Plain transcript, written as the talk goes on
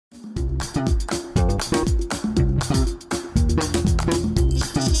Welcome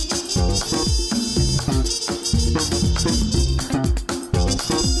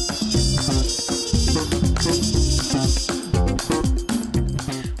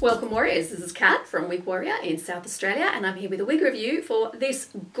Warriors, this is Kat from Wig Warrior in South Australia, and I'm here with a wig review for this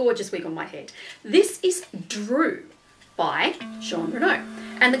gorgeous wig on my head. This is Drew by Jon Renau,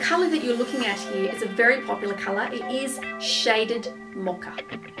 and the colour that you're looking at here is a very popular colour. It is shaded Mocha.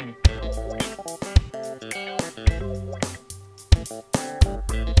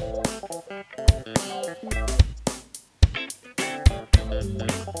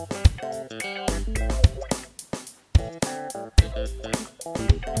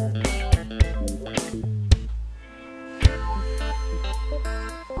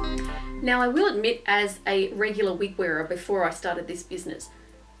 Now I will admit, as a regular wig wearer before I started this business,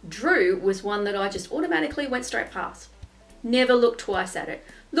 Drew was one that I just automatically went straight past. Never looked twice at it.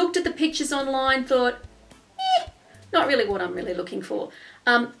 Looked at the pictures online, thought, not really what I'm really looking for.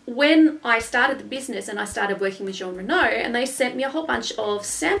 When I started the business and I started working with Jon Renau, and they sent me a whole bunch of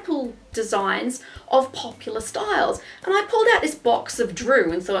sample designs of popular styles, and I pulled out this box of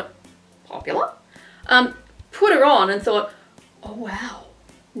Drew and thought, popular? Put her on and thought, oh wow.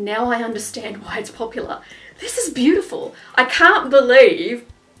 Now I understand why it's popular. This is beautiful. I can't believe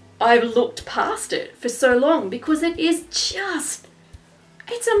I've looked past it for so long, because it is just,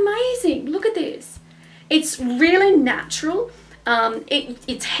 it's amazing. Look at this. It's really natural.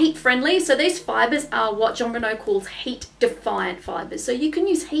 It's heat friendly. So these fibers are what Jon Renau calls heat defiant fibers. So you can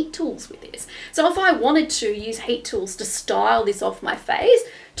use heat tools with this. So if I wanted to use heat tools to style this off my face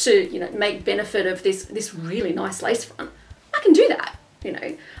to, make benefit of this really nice lace front, I can do that.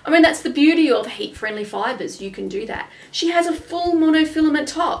 I mean, that's the beauty of heat-friendly fibers. You can do that. She has a full monofilament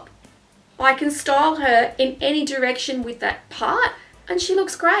top. I can style her in any direction with that part, and she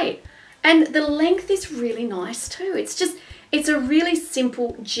looks great. And the length is really nice too. It's a really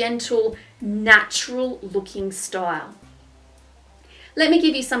simple, gentle, natural-looking style. Let me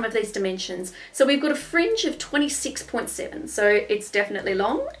give you some of these dimensions. So we've got a fringe of 26.7, so it's definitely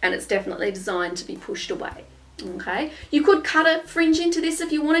long, and it's definitely designed to be pushed away. Okay, you could cut a fringe into this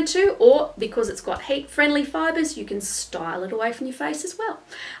if you wanted to, or because it's got heat-friendly fibers, you can style it away from your face as well.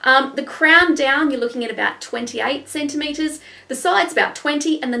 The crown down, you're looking at about 28 centimeters, the sides about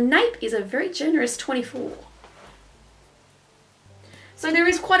 20, and the nape is a very generous 24. So there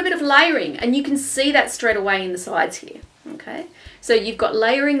is quite a bit of layering, and you can see that straight away in the sides here. Okay, so you've got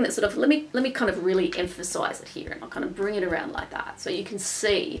layering that sort of, let me kind of really emphasize it here, and I'll kind of bring it around like that, so you can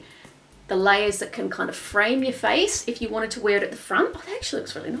see the layers that can kind of frame your face if you wanted to wear it at the front. Oh, that actually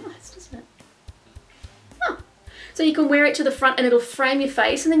looks really nice, doesn't it? Huh. So you can wear it to the front and it'll frame your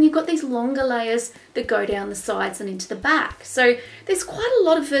face, and then you've got these longer layers that go down the sides and into the back. So there's quite a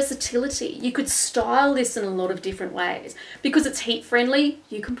lot of versatility. You could style this in a lot of different ways. Because it's heat friendly,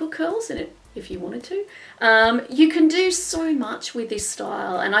 you can put curls in it if you wanted to. You can do so much with this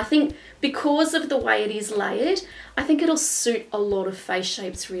style, and I think because of the way it is layered, I think it'll suit a lot of face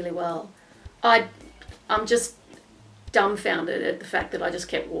shapes really well. I'm just dumbfounded at the fact that I just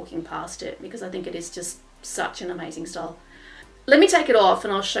kept walking past it, because I think it is just such an amazing style. Let me take it off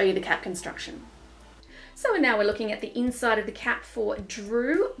and I'll show you the cap construction. So now we're looking at the inside of the cap for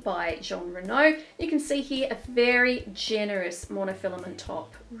Drew by Jon Renau. You can see here a very generous monofilament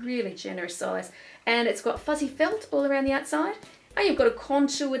top, really generous size, and it's got fuzzy felt all around the outside. And you've got a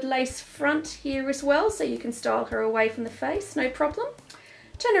contoured lace front here as well, so you can style her away from the face, no problem.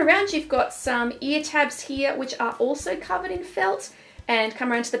 Turn around, you've got some ear tabs here which are also covered in felt, and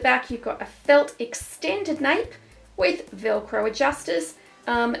come around to the back, you've got a felt extended nape with Velcro adjusters,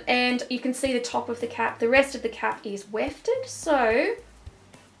 and you can see the top of the cap. The rest of the cap is wefted, so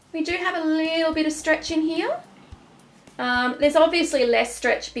we do have a little bit of stretch in here. There's obviously less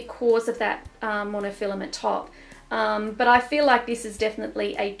stretch because of that monofilament top, but I feel like this is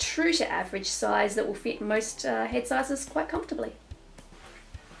definitely a true to average size that will fit most head sizes quite comfortably.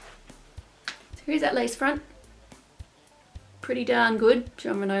 Here's that lace front. Pretty darn good.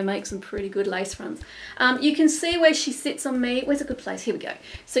 Jon Renau makes some pretty good lace fronts. You can see where she sits on me. Where's a good place? Here we go.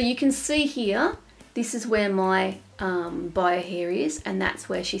 So you can see here, this is where my bio hair is, and that's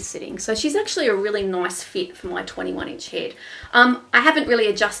where she's sitting. So she's actually a really nice fit for my 21-inch head. I haven't really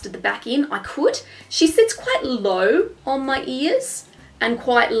adjusted the back in. I could. She sits quite low on my ears and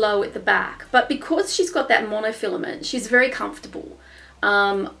quite low at the back, but because she's got that monofilament, she's very comfortable.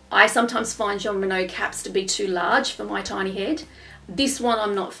 I sometimes find Jon Renau caps to be too large for my tiny head. This one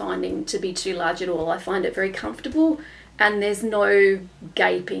I'm not finding to be too large at all. I find it very comfortable, and there's no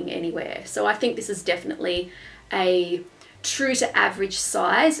gaping anywhere. So I think this is definitely a true to average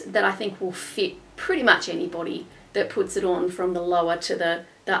size that I think will fit pretty much anybody that puts it on from the lower to the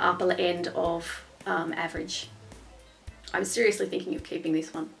upper end of average. I'm seriously thinking of keeping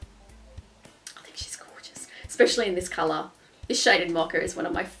this one. I think she's gorgeous, especially in this colour. This shaded Mocha is one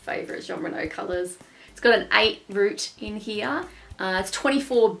of my favourite Jon Renau colours. It's got an 8 root in here. It's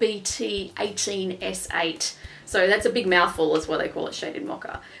 24BT18S8. So that's a big mouthful, is why they call it shaded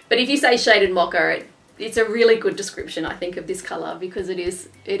Mocha. But if you say shaded Mocha, it's a really good description, I think, of this colour, because it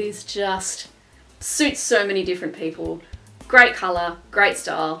is just suits so many different people. Great colour, great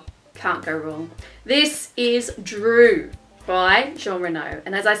style, can't go wrong. This is Drew by Jon Renau,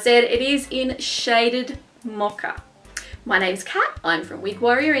 and as I said, it is in shaded Mocha. My name's Kat, I'm from Wig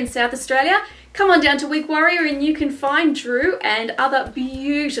Warrior in South Australia. Come on down to Wig Warrior and you can find Drew and other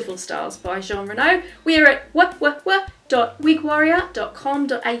beautiful styles by Jon Renau. We are at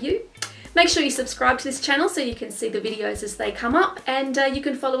www.wigwarrior.com.au. Make sure you subscribe to this channel so you can see the videos as they come up, and you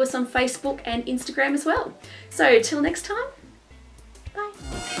can follow us on Facebook and Instagram as well. So till next time,